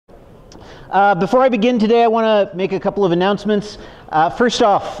Before I begin today, I want to make a couple of announcements. First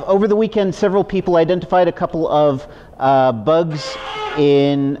off, over the weekend, several people identified a couple of bugs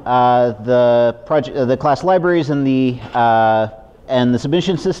in the class libraries and the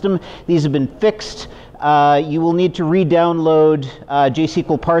submission system. These have been fixed. You will need to re-download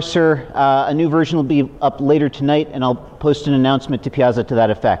JSQL parser. A new version will be up later tonight, and I'll post an announcement to Piazza to that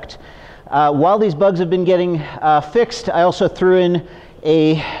effect. While these bugs have been getting fixed, I also threw in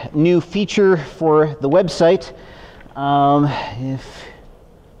a new feature for the website. If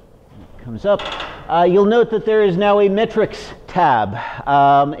it comes up, you'll note that there is now a metrics tab.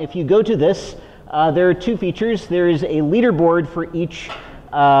 If you go to this, there are two features. There is a leaderboard for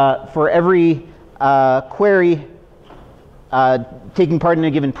every query taking part in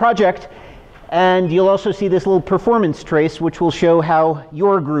a given project. And you'll also see this little performance trace, which will show how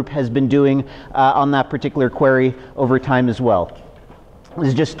your group has been doing on that particular query over time as well. This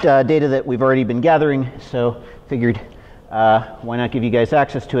is just data that we've already been gathering, so figured why not give you guys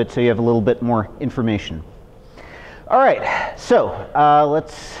access to it so you have a little bit more information. All right, so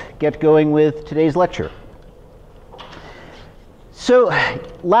let's get going with today's lecture. So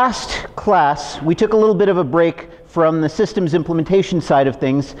last class, we took a little bit of a break from the systems implementation side of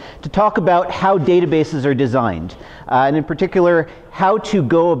things to talk about how databases are designed, and in particular, how to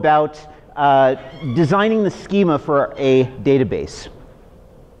go about designing the schema for a database.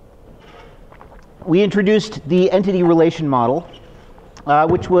 We introduced the entity relation model,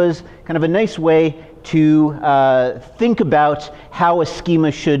 which was kind of a nice way to think about how a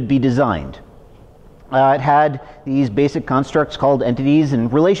schema should be designed. It had these basic constructs called entities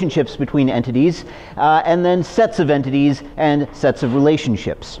and relationships between entities, and then sets of entities and sets of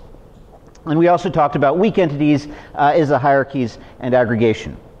relationships. And we also talked about weak entities as the hierarchies and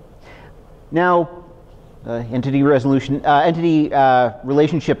aggregation. Now, entity relationship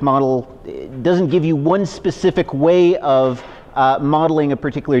model doesn't give you one specific way of modeling a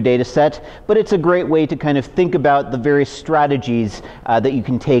particular data set, but it's a great way to kind of think about the various strategies that you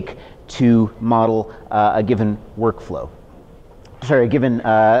can take to model a given workflow. Sorry, a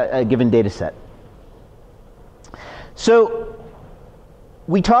given data set. So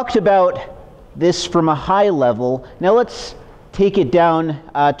we talked about this from a high level. Now let's take it down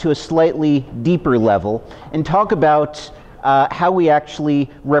to a slightly deeper level and talk about how we actually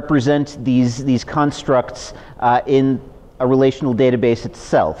represent these constructs in a relational database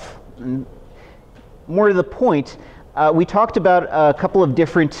itself. And more to the point, we talked about a couple of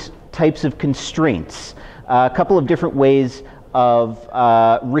different types of constraints, a couple of different ways of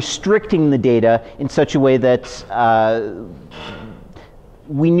restricting the data in such a way that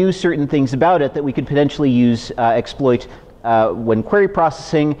we knew certain things about it that we could potentially use, exploit when query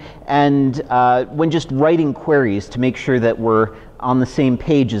processing and when just writing queries to make sure that we're on the same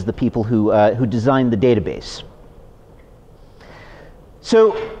page as the people who designed the database.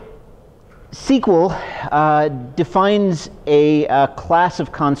 So SQL defines a class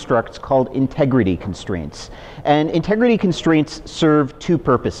of constructs called integrity constraints. And integrity constraints serve two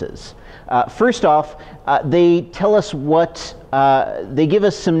purposes. First off, they tell us they give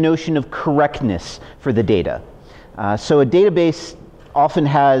us some notion of correctness for the data. So a database often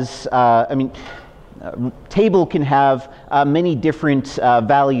has, table can have many different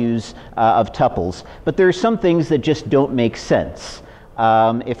values of tuples, but there are some things that just don't make sense.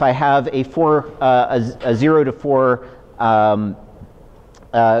 If I have a 0 to 4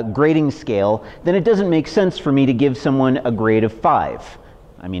 grading scale, then it doesn't make sense for me to give someone a grade of 5.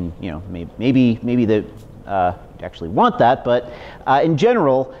 I mean, maybe they actually want that, but in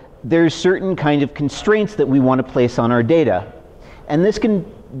general, there's certain kind of constraints that we want to place on our data. And this can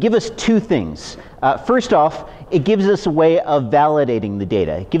give us two things. First off, it gives us a way of validating the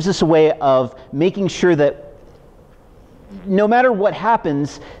data. It gives us a way of making sure that no matter what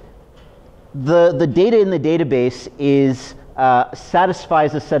happens, the data in the database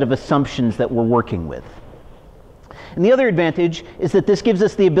satisfies a set of assumptions that we're working with. And the other advantage is that this gives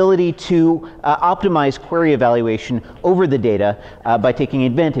us the ability to optimize query evaluation over the data by taking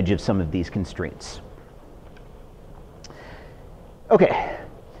advantage of some of these constraints. Okay,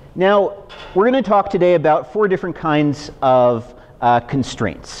 now we're going to talk today about 4 different kinds of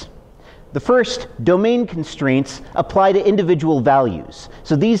constraints. The first, domain constraints, apply to individual values.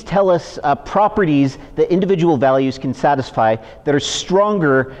 So these tell us properties that individual values can satisfy that are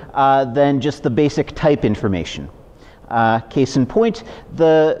stronger than just the basic type information. Case in point,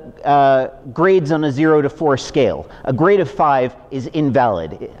 the grades on a 0 to 4 scale. A grade of 5 is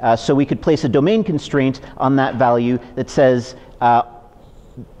invalid. So we could place a domain constraint on that value that says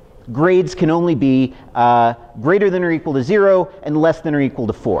grades can only be greater than or equal to 0 and less than or equal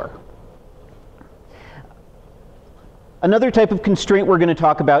to 4. Another type of constraint we're going to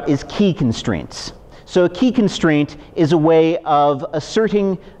talk about is key constraints. So a key constraint is a way of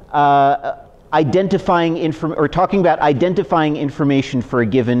asserting, talking about identifying information for a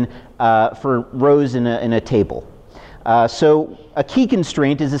given, for rows in a table. So a key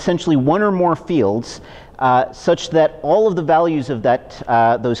constraint is essentially one or more fields such that all of the values of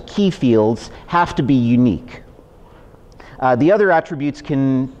those key fields have to be unique. The other attributes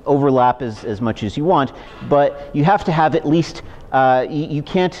can overlap as much as you want, but you have to have at least, you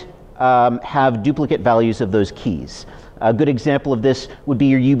can't have duplicate values of those keys. A good example of this would be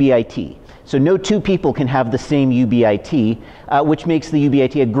your UBIT. So no two people can have the same UBIT, which makes the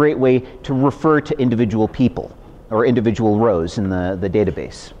UBIT a great way to refer to individual people or individual rows in the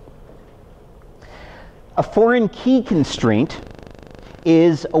database. A foreign key constraint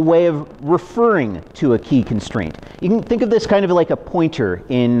is a way of referring to a key constraint. You can think of this kind of like a pointer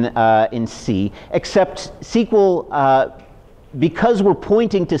in C, except SQL, because we're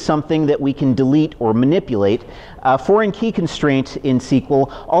pointing to something that we can delete or manipulate, foreign key constraint in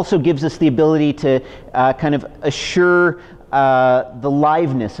SQL also gives us the ability to kind of assure the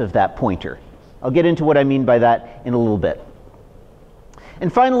liveness of that pointer. I'll get into what I mean by that in a little bit.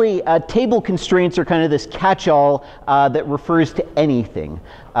 And finally, table constraints are kind of this catch-all that refers to anything.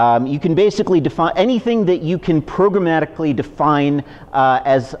 You can basically define anything that you can programmatically define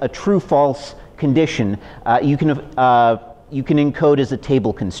as a true-false condition. You can encode as a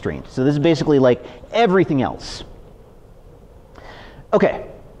table constraint. So this is basically like everything else. Okay.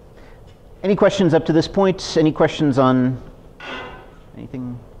 Any questions up to this point? Any questions on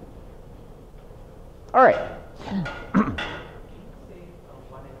anything? All right.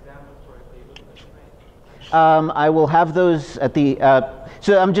 I will have those at the,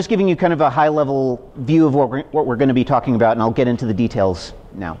 so I'm just giving you kind of a high-level view of what we're going to be talking about, and I'll get into the details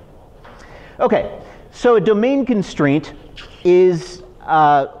now. Okay, so a domain constraint is,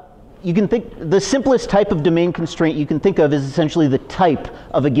 you can think, the simplest type of domain constraint you can think of is essentially the type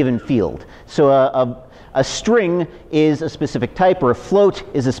of a given field. So a string is a specific type, or a float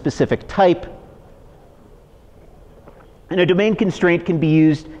is a specific type. And a domain constraint can be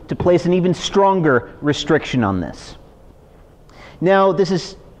used to place an even stronger restriction on this. Now, this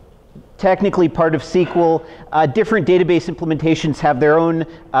is technically part of SQL. Different database implementations have their own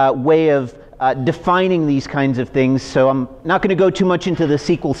way of defining these kinds of things, so I'm not going to go too much into the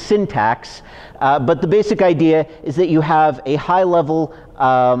SQL syntax, but the basic idea is that you have a high-level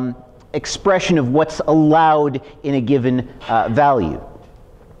expression of what's allowed in a given value.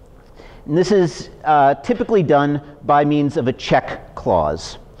 And this is typically done by means of a check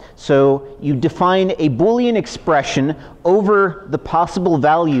clause. So you define a Boolean expression over the possible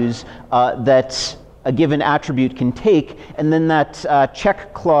values that a given attribute can take, and then that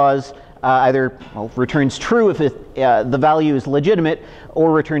check clause either returns true if the value is legitimate,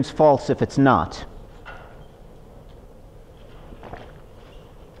 or returns false if it's not.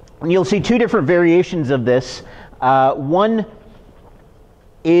 And you'll see two different variations of this. One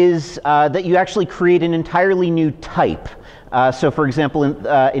is that you actually create an entirely new type. So for example,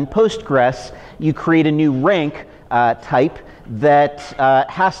 in Postgres, you create a new rank type that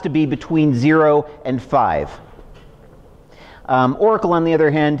has to be between 0 and 5. Oracle, on the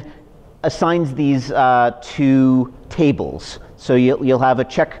other hand, assigns these to tables. So you'll have a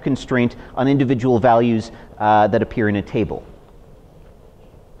check constraint on individual values that appear in a table.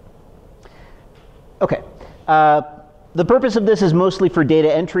 Okay. The purpose of this is mostly for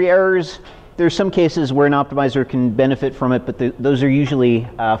data entry errors. There's some cases where an optimizer can benefit from it, but those are usually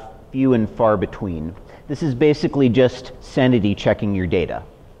few and far between. This is basically just sanity checking your data.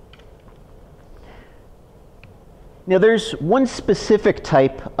 Now, there's one specific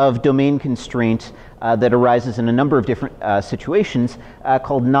type of domain constraint that arises in a number of different situations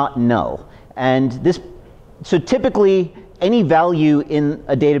called not null. And so typically, any value in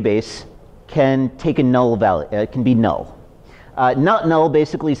a database can take a null value, can be null. Not null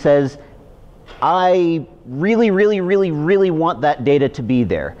basically says, I really want that data to be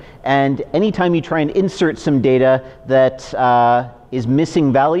there. And anytime you try and insert some data that is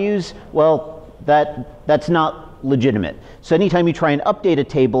missing values, well, that's not legitimate. So anytime you try and update a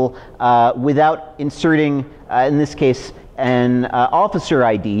table without inserting, in this case, an officer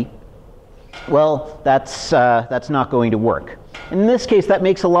ID, well, that's not going to work. In this case, that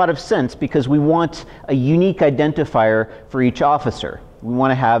makes a lot of sense because we want a unique identifier for each officer. We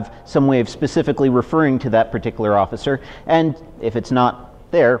want to have some way of specifically referring to that particular officer, and if it's not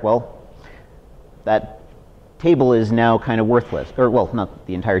there, well, that table is now kind of worthless. Or, well, not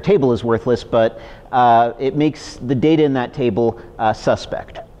the entire table is worthless, but it makes the data in that table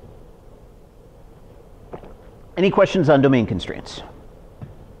suspect. Any questions on domain constraints?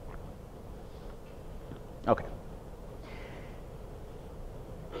 Okay.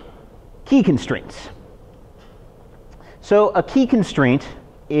 Key constraints. So a key constraint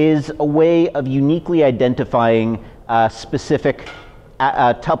is a way of uniquely identifying specific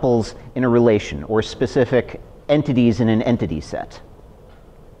tuples in a relation or specific entities in an entity set.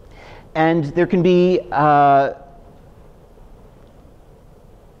 And there can be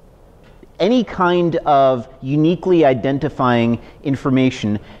any kind of uniquely identifying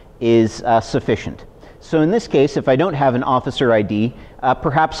information is sufficient. So in this case, if I don't have an officer ID,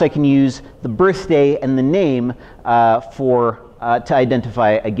 perhaps I can use the birthday and the name to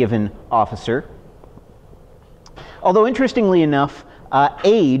identify a given officer. Although interestingly enough,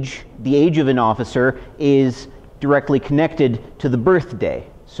 age, the age of an officer, is directly connected to the birthday.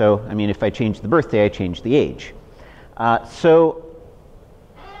 So, I mean, if I change the birthday, I change the age. So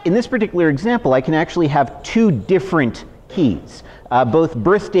in this particular example, I can actually have two different keys. Both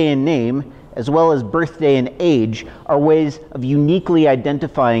birthday and name, as well as birthday and age, are ways of uniquely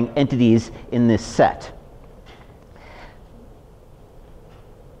identifying entities in this set.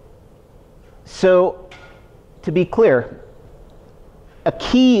 So, to be clear, a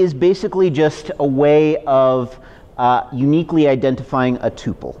key is basically just a way of uniquely identifying a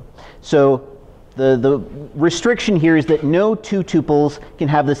tuple. So the restriction here is that no two tuples can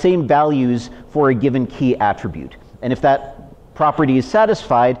have the same values for a given key attribute. And if that property is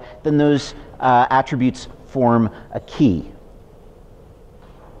satisfied, then those attributes form a key.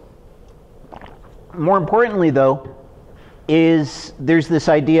 More importantly, though, there's this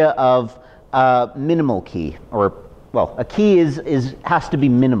idea of minimal key, or, well, a key has to be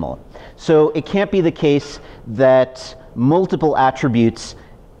minimal. So it can't be the case that multiple attributes,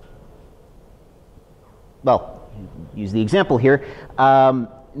 well, use the example here,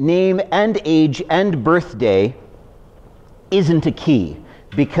 name and age and birthday isn't a key,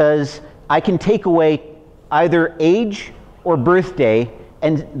 because I can take away either age or birthday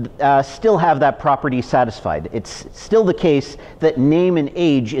and still have that property satisfied. It's still the case that name and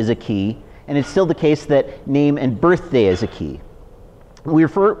age is a key, and it's still the case that name and birthday is a key. We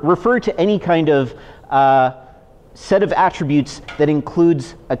refer to any kind of set of attributes that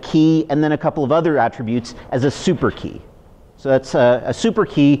includes a key and then a couple of other attributes as a super key. So that's a super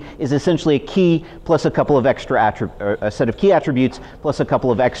key is essentially a key plus a couple of extra a set of key attributes plus a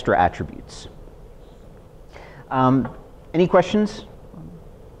couple of extra attributes. Any questions?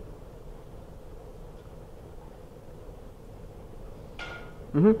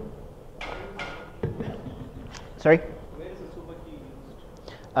 Mm-hmm. Sorry? Where is a super key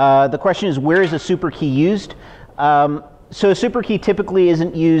used? The question is, where is a super key used? So a super key typically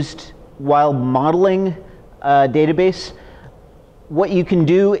isn't used while modeling a database. What you can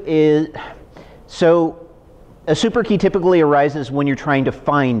do is, so a super key typically arises when you're trying to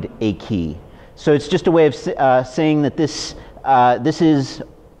find a key. So it's just a way of saying that this is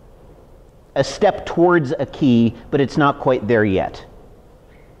a step towards a key, but it's not quite there yet.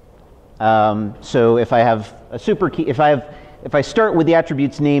 So if I have a super key, if I start with the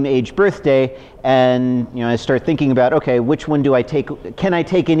attributes name, age, birthday, and I start thinking about, okay, which one do I take? Can I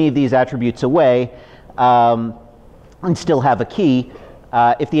take any of these attributes away and still have a key?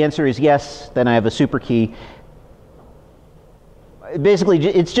 If the answer is yes, then I have a super key. Basically,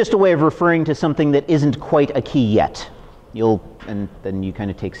 it's just a way of referring to something that isn't quite a key yet. And then you kind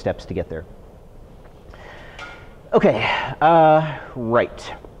of take steps to get there. Okay,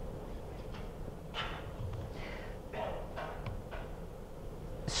 right.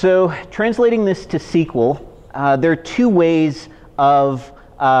 So translating this to SQL, there are two ways of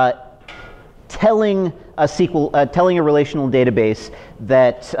telling a relational database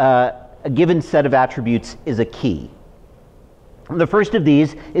that a given set of attributes is a key. The first of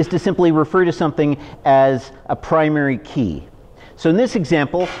these is to simply refer to something as a primary key. So in this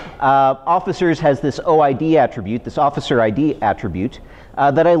example, officers has this OID attribute, this officer ID attribute,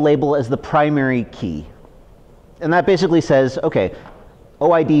 that I label as the primary key. And that basically says, okay,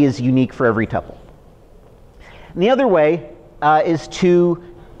 OID is unique for every tuple. And the other way is to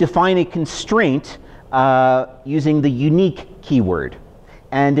define a constraint using the unique keyword.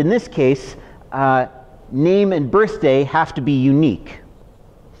 And in this case, name and birthday have to be unique.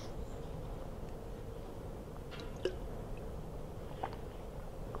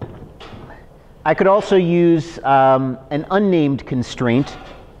 I could also use an unnamed constraint,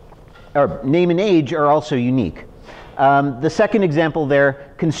 or name and age are also unique. The second example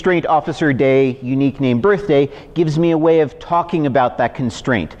there, constraint officer day, unique name birthday, gives me a way of talking about that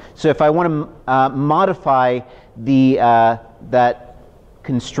constraint. So if I want to modify that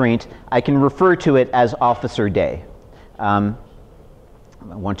constraint, I can refer to it as officer day. I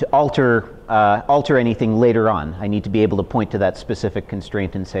want to alter anything later on. I need to be able to point to that specific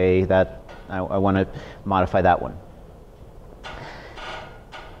constraint and say that I want to modify that one.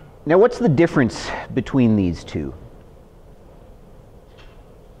 Now, what's the difference between these two?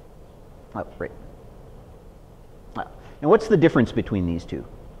 Oh, right. Now, what's the difference between these two?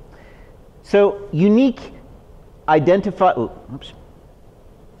 So, unique identifies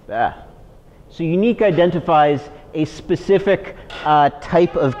a specific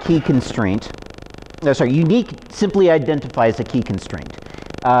type of key constraint. No, sorry, unique simply identifies a key constraint.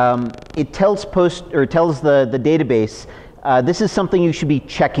 It tells the database this is something you should be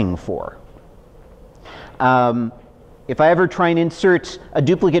checking for. If I ever try and insert a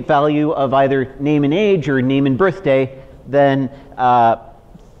duplicate value of either name and age or name and birthday, then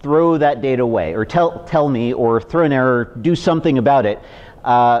throw that data away, or tell me, or throw an error, do something about it.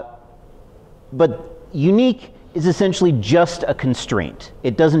 But unique is essentially just a constraint.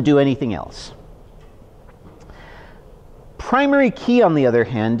 It doesn't do anything else. Primary key, on the other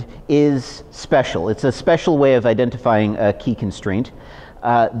hand, is special. It's a special way of identifying a key constraint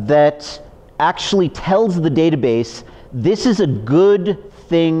that actually tells the database this is a good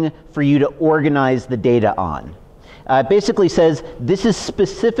thing for you to organize the data on. It basically says this is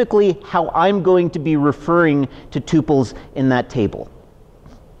specifically how I'm going to be referring to tuples in that table.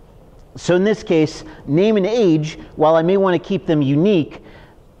 So in this case, name and age, while I may want to keep them unique,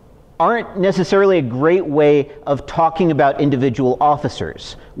 aren't necessarily a great way of talking about individual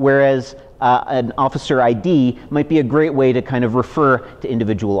officers, whereas an officer ID might be a great way to kind of refer to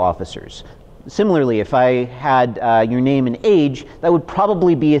individual officers. Similarly, if I had your name and age, that would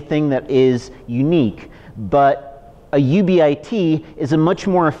probably be a thing that is unique, but a UBIT is a much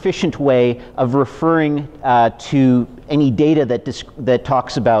more efficient way of referring to any data that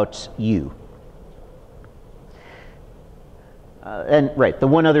talks about you. And right, the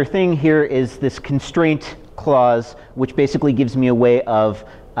one other thing here is this constraint clause, which basically gives me a way of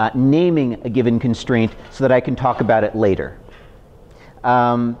naming a given constraint so that I can talk about it later.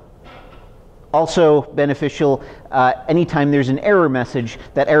 Also beneficial, anytime there's an error message,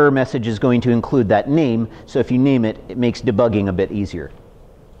 that error message is going to include that name, so if you name it, it makes debugging a bit easier.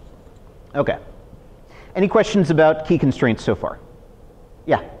 Okay. Any questions about key constraints so far?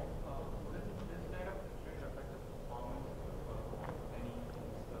 Yeah?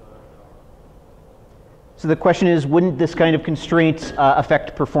 So the question is, wouldn't this kind of constraint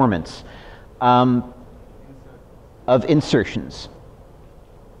affect performance of insertions?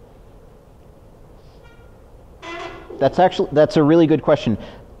 That's a really good question.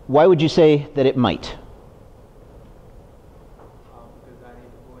 Why would you say that it might? Because I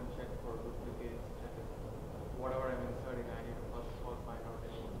need to go and check for duplicates, check whatever I'm inserting, I need to first of all find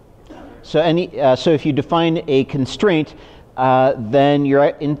out. So if you define a constraint, then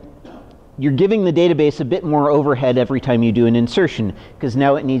you're giving the database a bit more overhead every time you do an insertion, because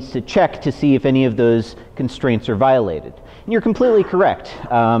now it needs to check to see if any of those constraints are violated. And you're completely correct.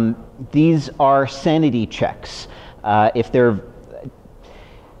 These are sanity checks. The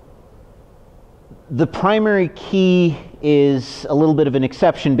primary key is a little bit of an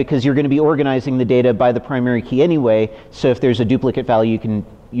exception because you're going to be organizing the data by the primary key anyway, so if there's a duplicate value, you can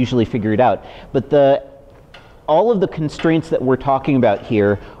usually figure it out. But all of the constraints that we're talking about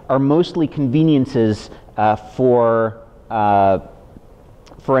here are mostly conveniences for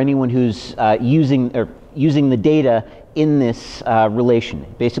anyone who's using the data in this relation.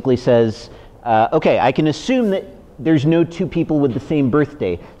 It basically says, okay, I can assume that there's no two people with the same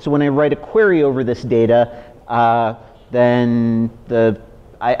birthday. So when I write a query over this data, then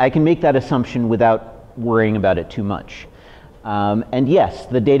I can make that assumption without worrying about it too much. And yes,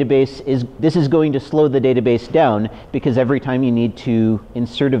 this is going to slow the database down because every time you need to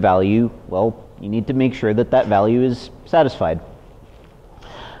insert a value, well, you need to make sure that that value is satisfied.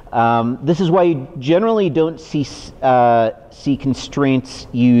 This is why you generally don't see constraints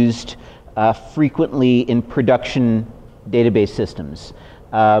used frequently in production database systems.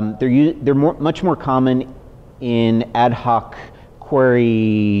 They're much more common in ad hoc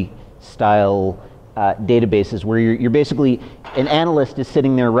query style databases where you're basically, an analyst is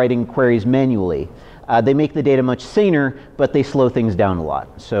sitting there writing queries manually. They make the data much saner, but they slow things down a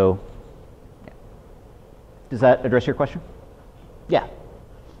lot. So, yeah. Does that address your question? Yeah.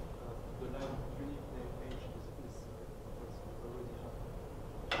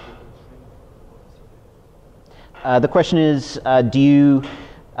 The question is,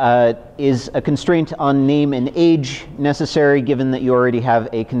 is a constraint on name and age necessary given that you already have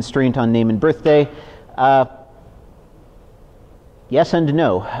a constraint on name and birthday? Yes and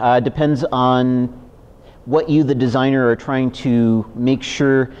no. Depends on what you, the designer, are trying to make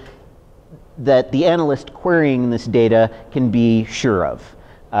sure that the analyst querying this data can be sure of.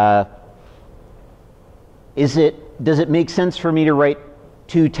 Does it make sense for me to write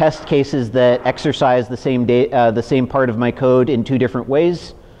two test cases that exercise the same part of my code in two different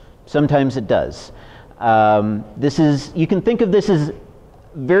ways? Sometimes it does. You can think of this as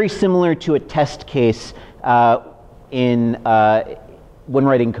very similar to a test case when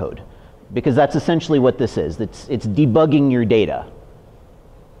writing code, because that's essentially what this is. It's debugging your data.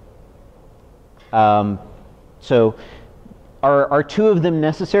 So are two of them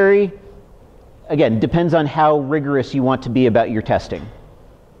necessary? Again, depends on how rigorous you want to be about your testing.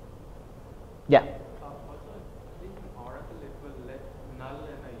 Yeah? Also, I think in Oracle it will let null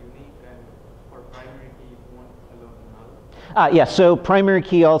and a unique, and for primary key it won't allow null. Yeah, so primary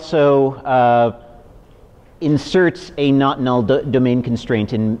key also inserts a not null domain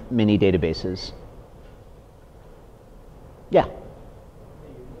constraint in many databases. Yeah? The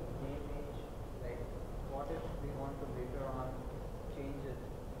unique name range, like what if we want to later on change it?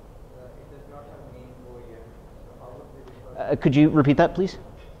 It does not have name over here. So how would we refer? Could you repeat that, please?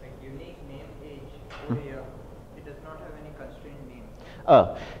 Like unique name age over here, it does not have any constrained name.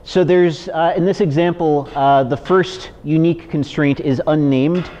 Oh, so there's, in this example, the first unique constraint is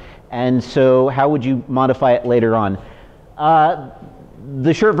unnamed, and so how would you modify it later on?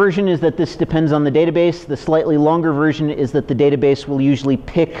 The short version is that this depends on the database. The slightly longer version is that the database will usually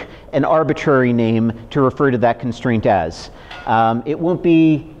pick an arbitrary name to refer to that constraint as. It won't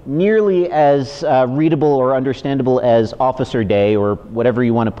be nearly as readable or understandable as Officer Day or whatever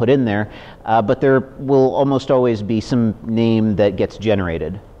you want to put in there, but there will almost always be some name that gets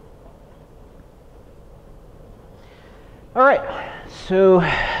generated. All right, so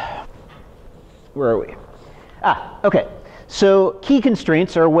where are we? Okay. So key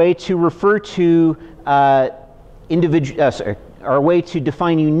constraints are a way to refer to are a way to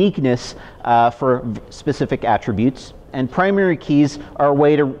define uniqueness for specific attributes, and primary keys are a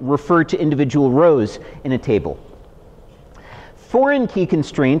way to refer to individual rows in a table. Foreign key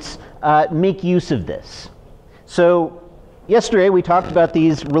constraints make use of this. So yesterday we talked about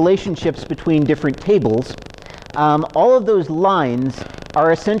these relationships between different tables. All of those lines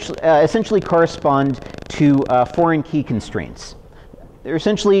are essentially correspond to foreign key constraints. They're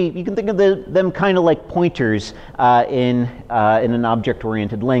essentially, you can think of them kind of like pointers in an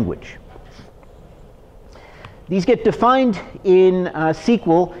object-oriented language. These get defined in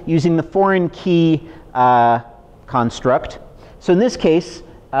SQL using the foreign key construct. So in this case,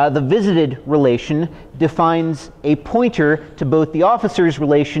 the visited relation defines a pointer to both the officer's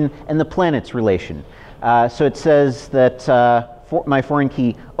relation and the planet's relation. So it says that my foreign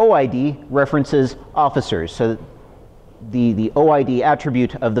key OID references officers. So the OID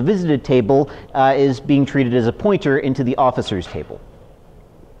attribute of the visited table is being treated as a pointer into the officers table.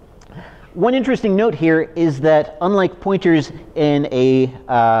 One interesting note here is that unlike pointers in a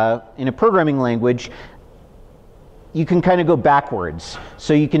programming language, you can kind of go backwards.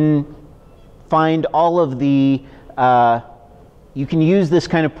 So you can find all of the you can use this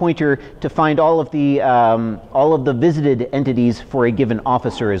kind of pointer to find all of the visited entities for a given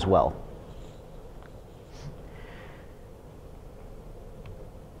officer as well.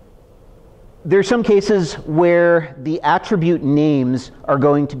 There are some cases where the attribute names are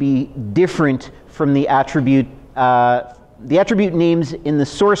going to be different from the attribute names in the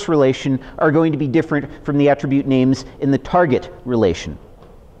source relation are going to be different from the attribute names in the target relation.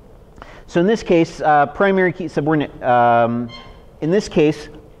 So in this case, primary key subordinate, in this case,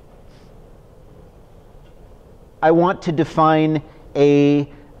 I want to define a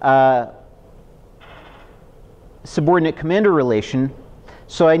subordinate commander relation.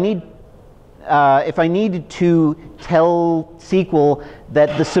 So I need, if I need to tell SQL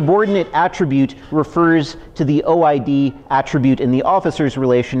that the subordinate attribute refers to the OID attribute in the officer's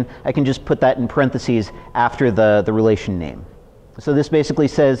relation, I can just put that in parentheses after the relation name. So this basically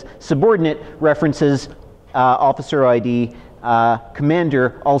says subordinate references officer OID,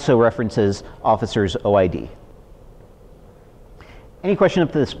 commander also references officer's OID. Any questions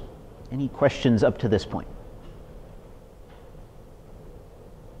up to this point?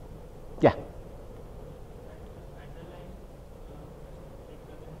 Yeah.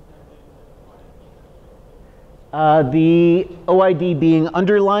 The OID being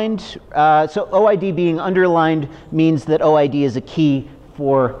underlined, so OID being underlined means that OID is a key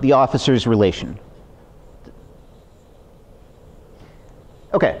for the officer's relation.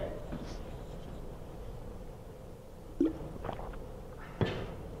 Okay.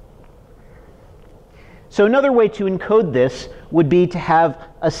 So another way to encode this would be to have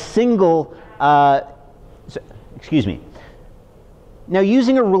a single, excuse me. Now,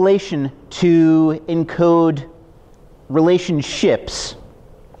 using a relation to encode relationships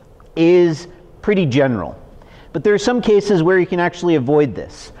is pretty general. But there are some cases where you can actually avoid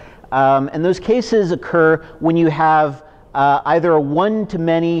this. And those cases occur when you have either a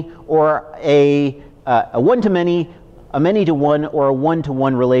one-to-many or a one-to-many, a many-to-one, or a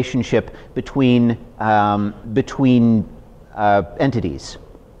one-to-one relationship between entities.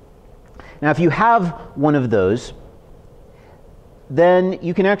 Now, if you have one of those, then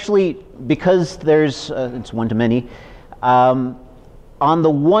you can actually, because there's it's one-to-many, on the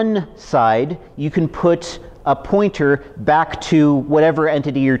one side, you can put a pointer back to whatever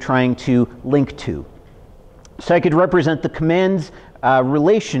entity you're trying to link to. So I could represent the command's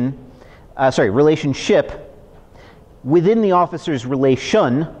relationship within the officer's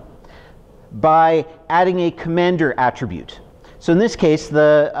relation by adding a commander attribute. So in this case,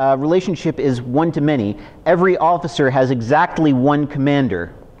 the relationship is one-to-many. Every officer has exactly one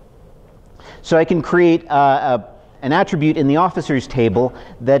commander. So I can create an attribute in the officers table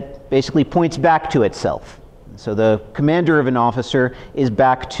that basically points back to itself. So the commander of an officer is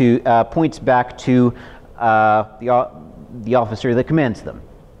points back to the officer that commands them.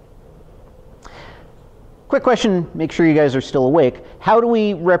 Quick question, make sure you guys are still awake. How do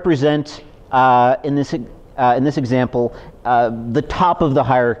we represent in this example the top of the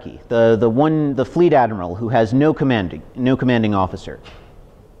hierarchy, the fleet admiral who has no commanding officer?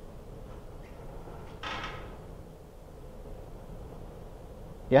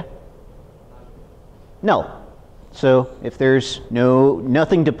 Yeah? Null. So if there's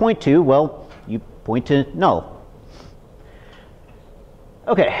nothing to point to, well, you point to null.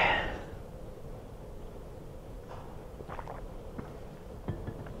 Okay.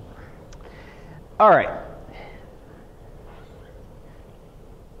 All right.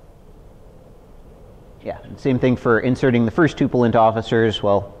 Yeah, same thing for inserting the first tuple into officers.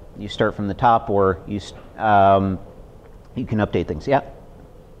 Well, you start from the top, or you can update things. Yeah.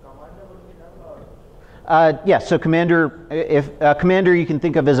 Yeah, so commander, commander you can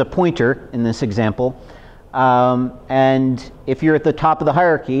think of as a pointer in this example. And if you're at the top of the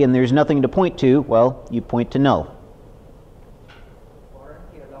hierarchy and there's nothing to point to, well, you point to null.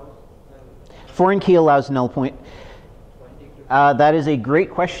 Foreign key allows null point. That is a great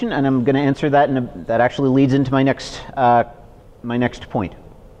question, and I'm going to answer that, that actually leads into my next point.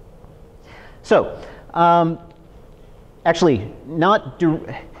 So, actually,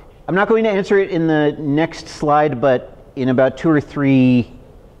 I'm not going to answer it in the next slide, but in about 2 or 3,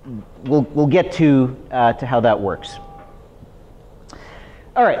 we'll get to how that works.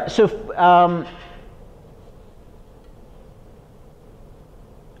 All right, so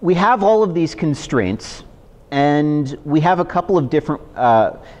we have all of these constraints, and we have a couple of different,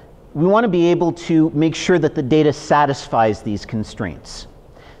 we want to be able to make sure that the data satisfies these constraints.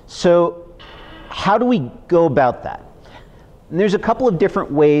 So how do we go about that? And there's a couple of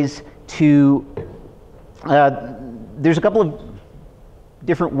different ways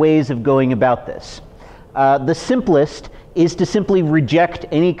of going about this. The simplest is to simply reject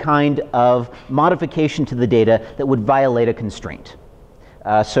any kind of modification to the data that would violate a constraint.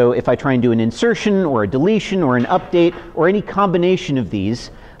 So if I try and do an insertion or a deletion or an update or any combination of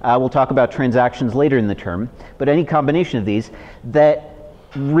these, we'll talk about transactions later in the term, but any combination of these that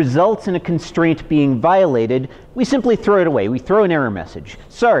results in a constraint being violated, we simply throw it away. We throw an error message.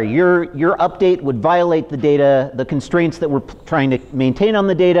 Sorry, your update would violate the data, the constraints that we're trying to maintain on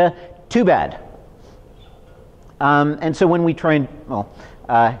the data. Too bad. And so when we try and, well,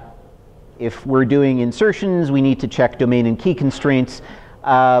 if we're doing insertions, we need to check domain and key constraints.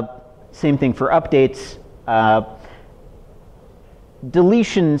 Same thing for updates.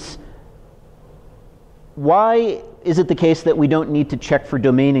 Deletions, why is it the case that we don't need to check for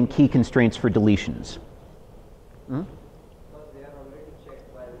domain and key constraints for deletions? Hmm? They are already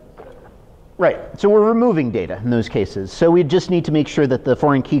checked by the server. Right, so we're removing data in those cases. So we just need to make sure that the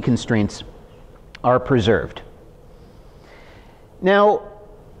foreign key constraints are preserved. Now,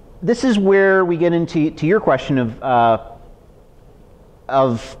 this is where we get into your question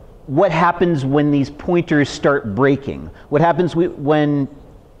of what happens when these pointers start breaking. What happens when,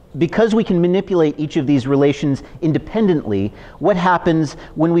 because we can manipulate each of these relations independently, what happens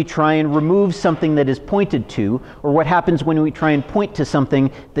when we try and remove something that is pointed to, or what happens when we try and point to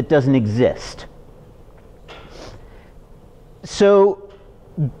something that doesn't exist? So,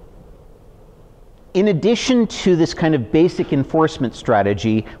 in addition to this kind of basic enforcement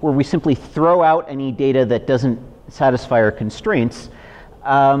strategy, where we simply throw out any data that doesn't satisfy our constraints,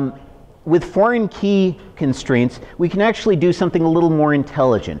 with foreign key constraints, we can actually do something a little more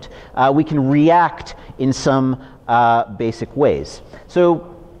intelligent. We can react in some basic ways.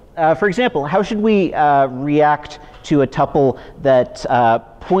 So, for example, how should we react to a tuple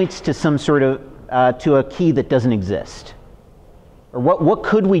that points to some sort of to a key that doesn't exist? Or what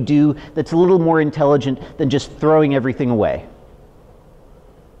could we do that's a little more intelligent than just throwing everything away?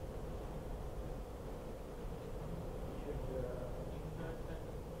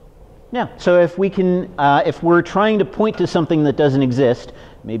 Yeah, so if we can, if we're trying to point to something that doesn't exist,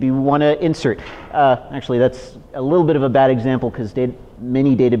 maybe we want to insert. Actually, that's a little bit of a bad example because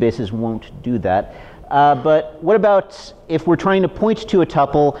many databases won't do that. But what about if we're trying to point to a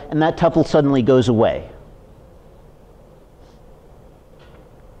tuple and that tuple suddenly goes away?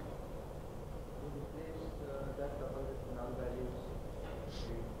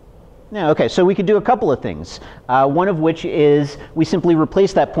 Yeah, okay, so we could do a couple of things. One of which is we simply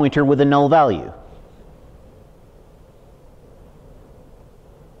replace that pointer with a null value.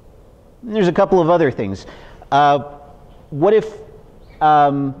 And there's a couple of other things. What if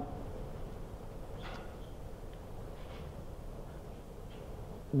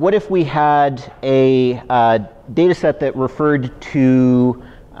we had a data set that referred to,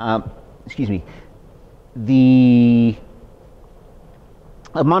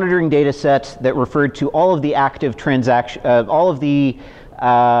 a monitoring data set that referred to all of the active transaction, all of the,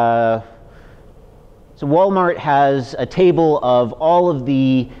 so Walmart has a table of all of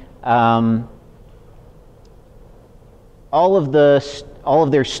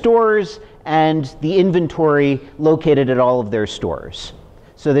their stores and the inventory located at all of their stores.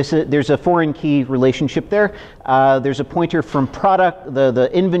 So there's a foreign key relationship there. There's a pointer from the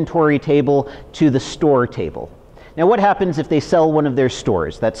inventory table to the store table. Now what happens if they sell one of their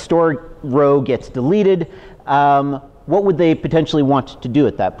stores? That store row gets deleted. What would they potentially want to do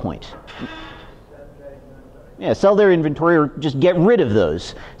at that point? Yeah, sell their inventory or just get rid of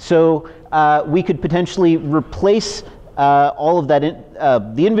those. So we could potentially replace all of that.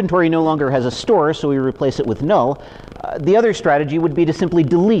 The inventory no longer has a store, so we replace it with null. The other strategy would be to simply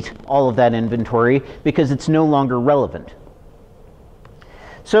delete all of that inventory because it's no longer relevant.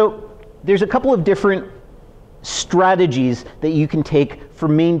 So there's a couple of different strategies that you can take for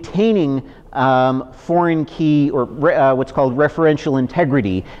maintaining foreign key or what's called referential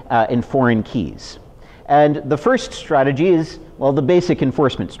integrity in foreign keys. And the first strategy is, well, the basic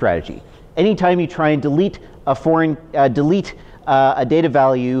enforcement strategy. Anytime you try and delete a data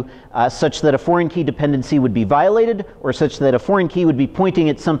value such that a foreign key dependency would be violated or such that a foreign key would be pointing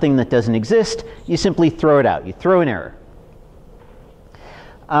at something that doesn't exist, you simply throw it out. You throw an error.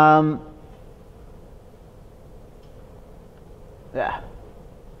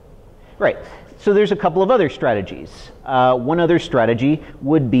 Right. So there's a couple of other strategies. One other strategy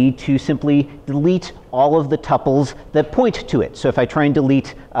would be to simply delete all of the tuples that point to it. So if I try and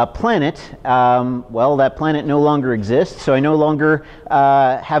delete a planet, well, that planet no longer exists, so I no longer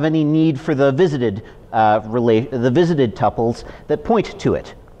have any need for the visited tuples that point to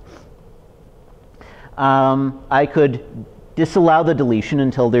it. I could disallow the deletion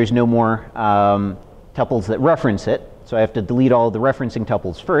until there's no more tuples that reference it. So I have to delete all of the referencing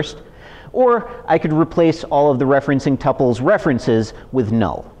tuples first. Or I could replace all of the referencing tuples references with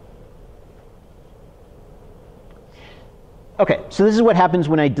null. Okay, so this is what happens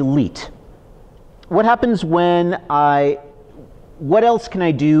when I delete. What happens when what else can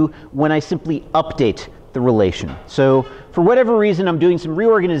I do when I simply update the relation? So for whatever reason, I'm doing some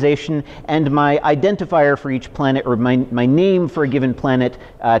reorganization and my identifier for each planet or my name for a given planet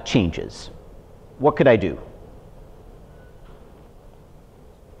changes. What could I do?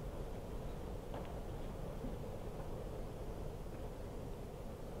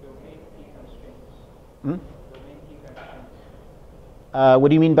 Hmm? Domain key constraints. What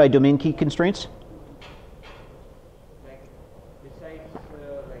do you mean by domain key constraints? Like besides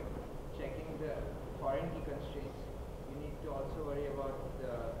like checking the foreign key constraints, you need to also worry about the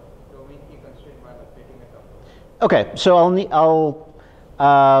domain key constraint while updating a tuple. Okay, so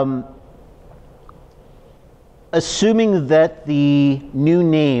assuming that the new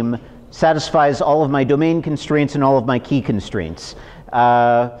name satisfies all of my domain constraints and all of my key constraints.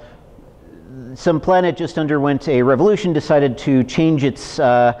 Some planet just underwent a revolution, decided to change its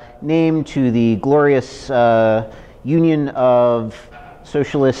name to the glorious Union of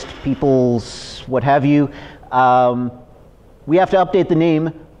Socialist Peoples, what have you. We have to update the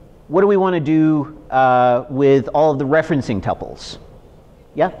name. What do we want to do with all of the referencing tuples?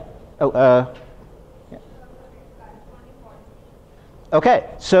 Yeah? Oh, yeah. Okay,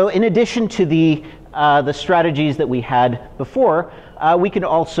 so in addition to the strategies that we had before, we can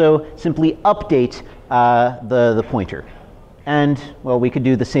also simply update the pointer. And, well, we could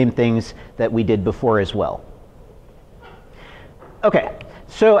do the same things that we did before as well. Okay,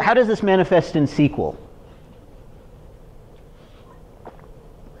 so how does this manifest in SQL?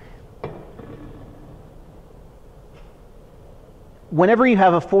 Whenever you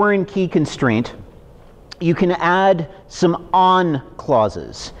have a foreign key constraint, you can add some on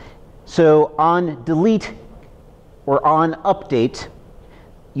clauses. So on delete or on update,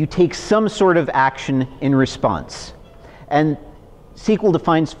 you take some sort of action in response. And SQL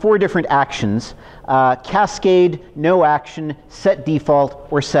defines 4 different actions: cascade, no action, set default,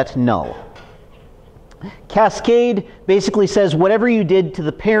 or set null. Cascade basically says whatever you did to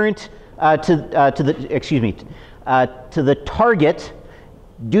the parent, to the target,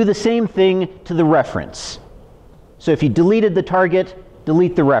 do the same thing to the reference. So if you deleted the target,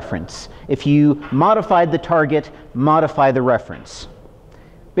 delete the reference. If you modified the target, modify the reference.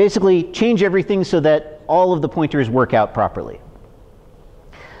 Basically, change everything so that all of the pointers work out properly.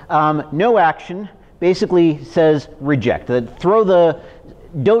 No action basically says reject.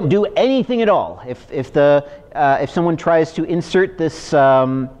 Don't do anything at all. If someone tries to insert this,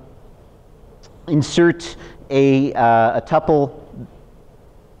 insert a tuple,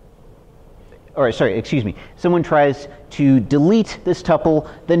 or sorry, excuse me, someone tries to delete this tuple,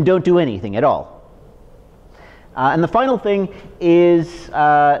 then don't do anything at all. And the final thing is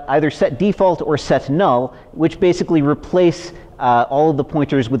either set default or set null, which basically replace all of the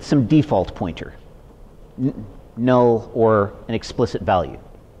pointers with some default pointer, null or an explicit value.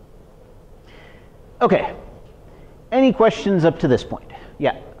 Okay, any questions up to this point?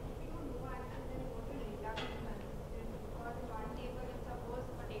 Yeah.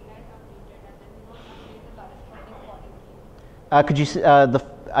 Could you?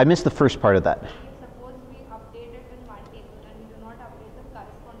 I missed the first part of that. Suppose we update it in one table and we do not update the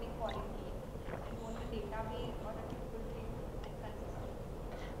corresponding foreign key, and won't the data be or the tuple be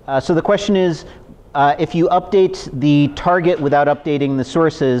inconsistent? So the question is, if you update the target without updating the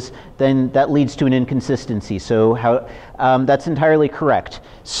sources, then that leads to an inconsistency. So that's entirely correct.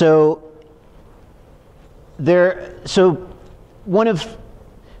 So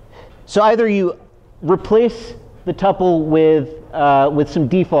either you replace the tuple with some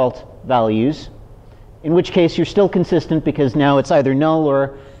default values, in which case you're still consistent because now it's either null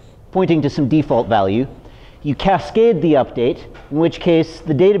or pointing to some default value. You cascade the update, in which case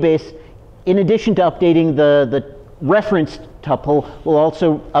the database, in addition to updating the referenced tuple, will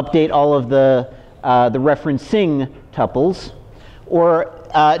also update all of the referencing tuples. Or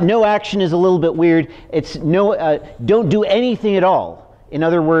no action is a little bit weird. It's don't do anything at all. In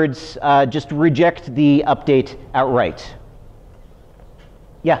other words, just reject the update outright.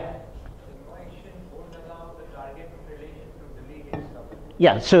 Yeah? The no action won't allow the target relation to delete its tuple.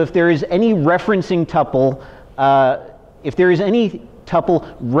 Yeah, so if there is any referencing tuple, if there is any tuple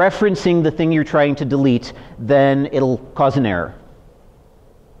referencing the thing you're trying to delete, then it'll cause an error.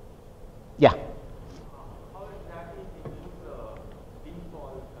 Yeah? How exactly do you use the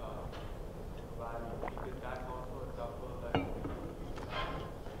default value? Because that's also a tuple that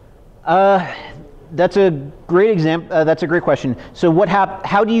That's a great example. That's a great question. So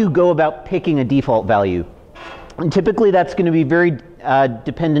how do you go about picking a default value? And typically that's going to be very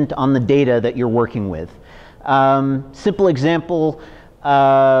dependent on the data that you're working with. Simple example, you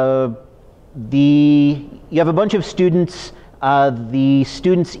have a bunch of students. The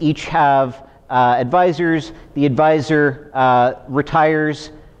students each have advisors. The advisor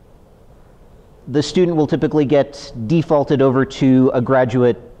retires. The student will typically get defaulted over to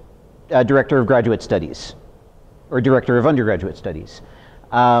a director of graduate studies or director of undergraduate studies.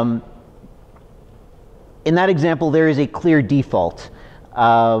 In that example, there is a clear default.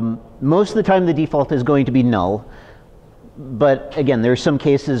 Most of the time, the default is going to be null. But again, there are some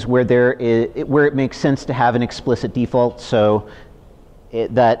cases where where it makes sense to have an explicit default, so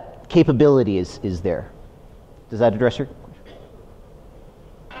that capability is there. Does that address your question?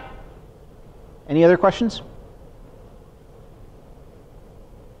 Any other questions?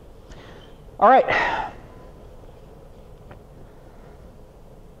 All right.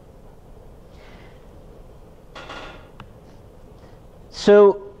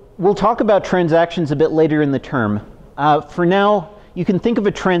 So we'll talk about transactions a bit later in the term. For now, you can think of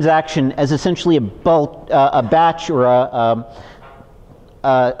a transaction as essentially a batch or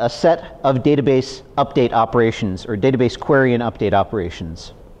a set of database update operations or database query and update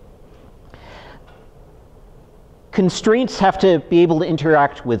operations. Constraints have to be able to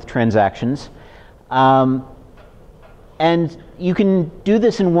interact with transactions. And you can do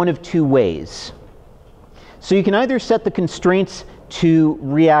this in one of two ways. So you can either set the constraints to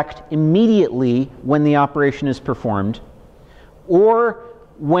react immediately when the operation is performed, or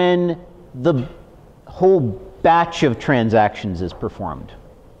when the whole batch of transactions is performed.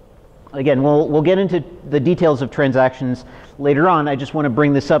 Again, we'll get into the details of transactions later on. I just want to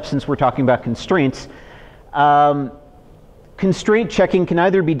bring this up since we're talking about constraints. Constraint checking can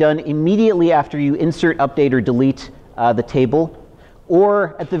either be done immediately after you insert, update, or delete the table,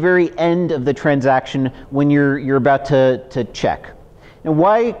 or at the very end of the transaction when you're about to check. Now,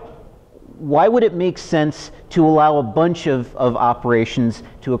 why would it make sense to allow a bunch of operations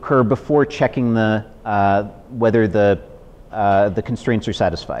to occur before checking whether the constraints are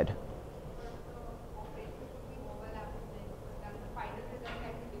satisfied?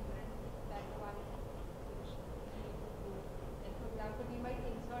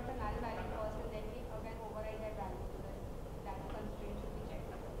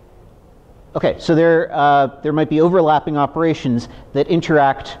 Okay, so there might be overlapping operations that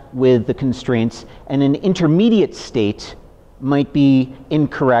interact with the constraints, and an intermediate state might be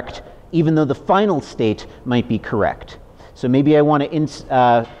incorrect, even though the final state might be correct. So maybe I want to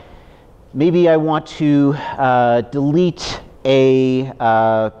delete a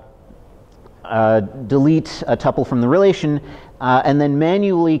tuple from the relation, and then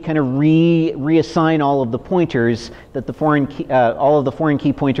manually kind of reassign all of the pointers that all of the foreign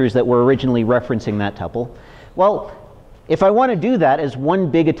key pointers that were originally referencing that tuple. Well, if I want to do that as one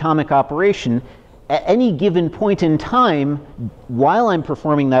big atomic operation, at any given point in time, while I'm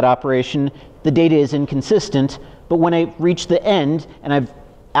performing that operation, the data is inconsistent. But when I reach the end and I've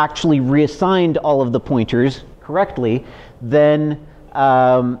actually reassigned all of the pointers correctly, then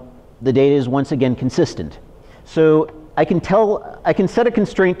the data is once again consistent. So I can set a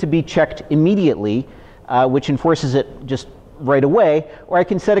constraint to be checked immediately, which enforces it just right away, or I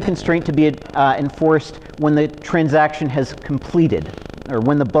can set a constraint to be enforced when the transaction has completed, or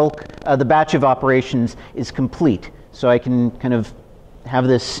when the batch of operations is complete. So I can kind of have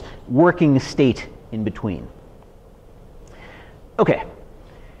this working state in between. Okay.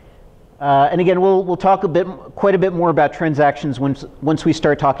 And again, we'll talk quite a bit more about transactions once we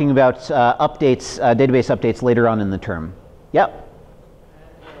start talking about updates, database updates later on in the term. Yep.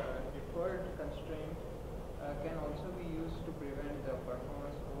 And deferred constraint can also be used to prevent the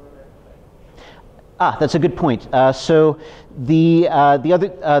performance overhead. That's a good point. So the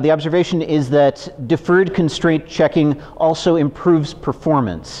observation is that deferred constraint checking also improves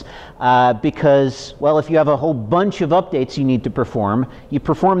performance. Because, well, if you have a whole bunch of updates you need to perform, you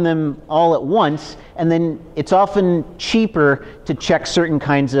perform them all at once, and then it's often cheaper to check certain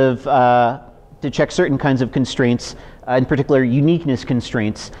kinds of constraints, in particular uniqueness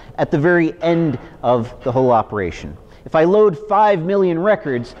constraints, at the very end of the whole operation. If I load 5 million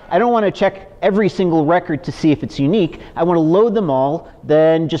records, I don't want to check every single record to see if it's unique. I want to load them all,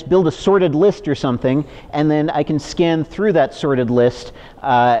 then just build a sorted list or something, and then I can scan through that sorted list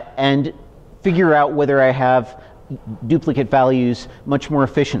and figure out whether I have duplicate values much more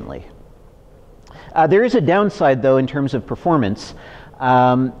efficiently. There is a downside, though, in terms of performance.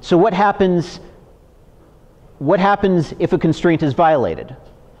 So what happens if a constraint is violated?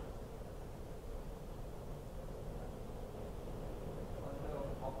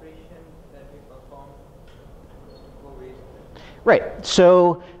 Right.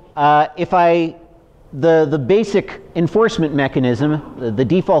 So if the basic enforcement mechanism, the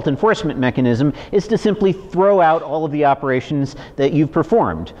default enforcement mechanism, is to simply throw out all of the operations that you've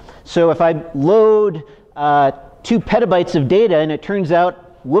performed. So if I load 2 petabytes of data and it turns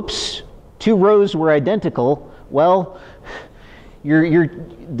out, whoops, 2 rows were identical, well,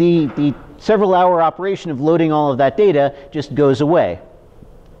 the several-hour operation of loading all of that data just goes away.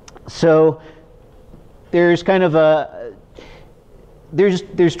 So there's kind of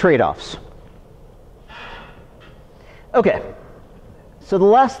there's trade-offs. Okay, so the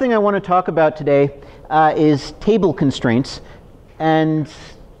last thing I want to talk about today is table constraints. And,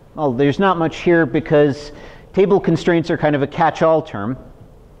 well, there's not much here because table constraints are kind of a catch-all term.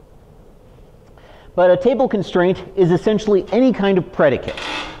 But a table constraint is essentially any kind of predicate.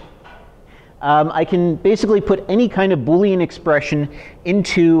 I can basically put any kind of Boolean expression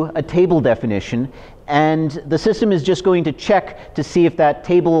into a table definition, and the system is just going to check to see if that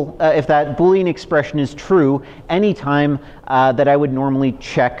Boolean expression is true anytime that I would normally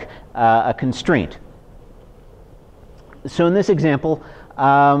check a constraint. So in this example,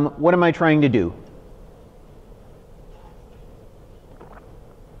 what am I trying to do?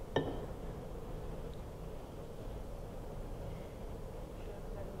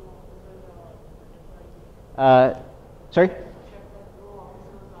 Sorry?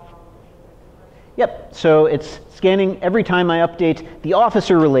 Yep, so it's scanning every time I update the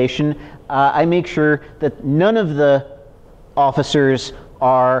officer relation. I make sure that none of the officers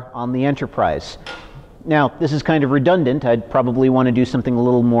are on the enterprise. Now, this is kind of redundant. I'd probably want to do something a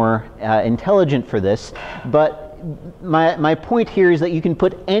little more intelligent for this, but my point here is that you can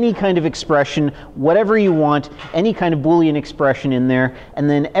put any kind of expression, whatever you want, any kind of Boolean expression in there, and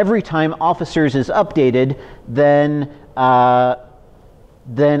then every time officers is updated, then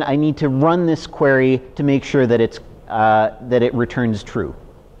I need to run this query to make sure that it returns true.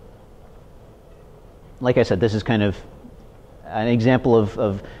 Like I said, this is kind of an example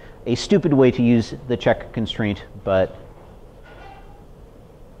of a stupid way to use the check constraint, but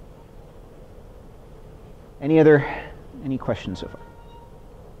any questions so far?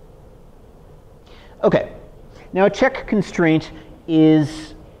 Okay, now a check constraint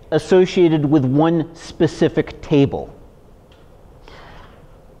is associated with one specific table.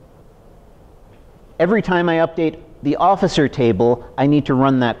 Every time I update the officer table, I need to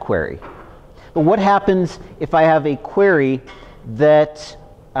run that query. But what happens if I have a query that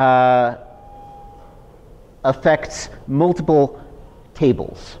affects multiple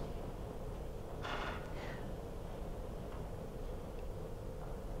tables?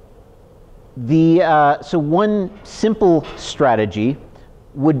 So one simple strategy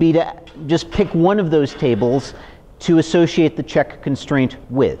would be to just pick one of those tables to associate the check constraint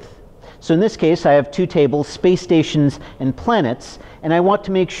with. So in this case, I have two tables, space stations and planets, and I want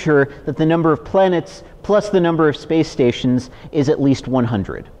to make sure that the number of planets plus the number of space stations is at least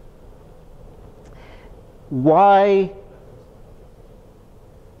 100. Why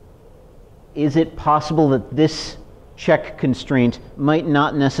is it possible that this check constraint might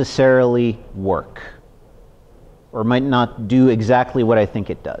not necessarily work, or might not do exactly what I think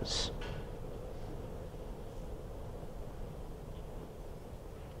it does?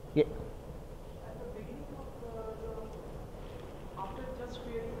 Yeah. At the beginning of after just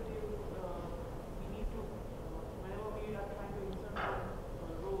creating the table, we need to, whenever we are trying to insert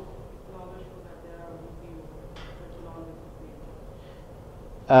the rows, it will always show that there are rows, so it will always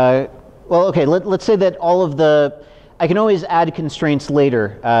be. Well, okay, let's say that all of the, I can always add constraints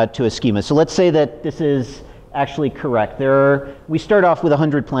later to a schema. So let's say that this is actually correct. We start off with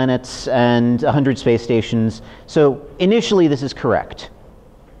 100 planets and 100 space stations. So initially this is correct.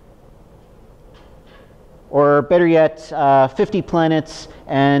 Or better yet, 50 planets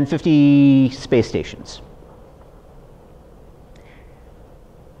and 50 space stations.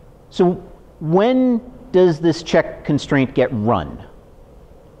 So when does this check constraint get run?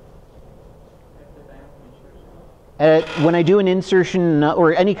 When I do an insertion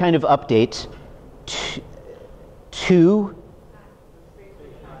or any kind of update to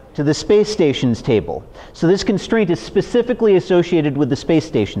the space stations table. So this constraint is specifically associated with the space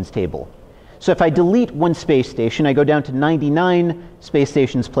stations table. So if I delete one space station, I go down to 99 space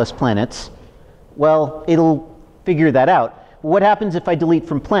stations plus planets, well, it'll figure that out. What happens if I delete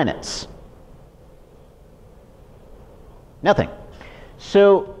from planets? Nothing.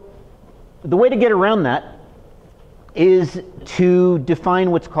 So the way to get around that is to define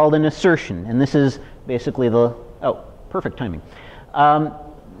what's called an assertion. And this is basically perfect timing.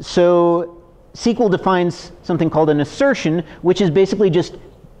 So SQL defines something called an assertion, which is basically just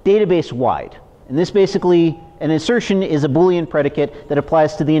database wide. And this basically, an assertion is a Boolean predicate that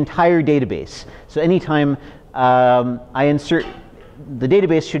applies to the entire database. So anytime I insert, the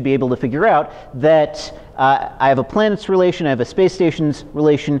database should be able to figure out that I have a planets relation, I have a space stations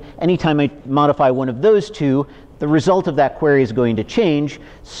relation. Anytime I modify one of those two, the result of that query is going to change.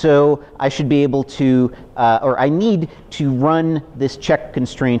 So I should be able to, or I need to run this check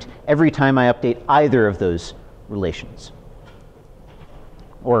constraint every time I update either of those relations.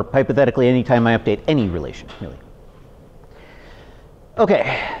 Or hypothetically, anytime I update any relation, really.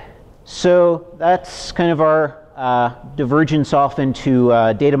 Okay, so that's kind of our divergence off into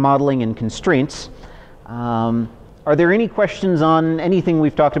data modeling and constraints. Are there any questions on anything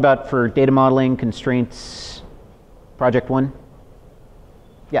we've talked about for data modeling, constraints, project 1?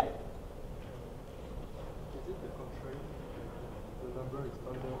 Yeah. Is it the contrary? The number is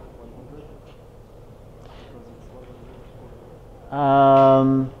under 100? Because it's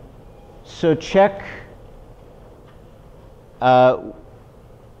 100. So check.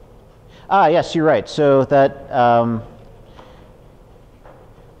 Yes, you're right. So that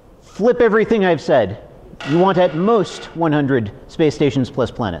flip everything I've said. You want at most 100 space stations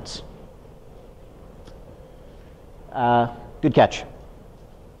plus planets. Good catch.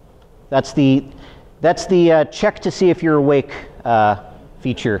 That's the check to see if you're awake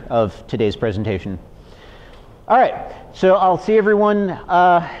feature of today's presentation. All right, so I'll see everyone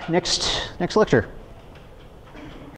next next lecture.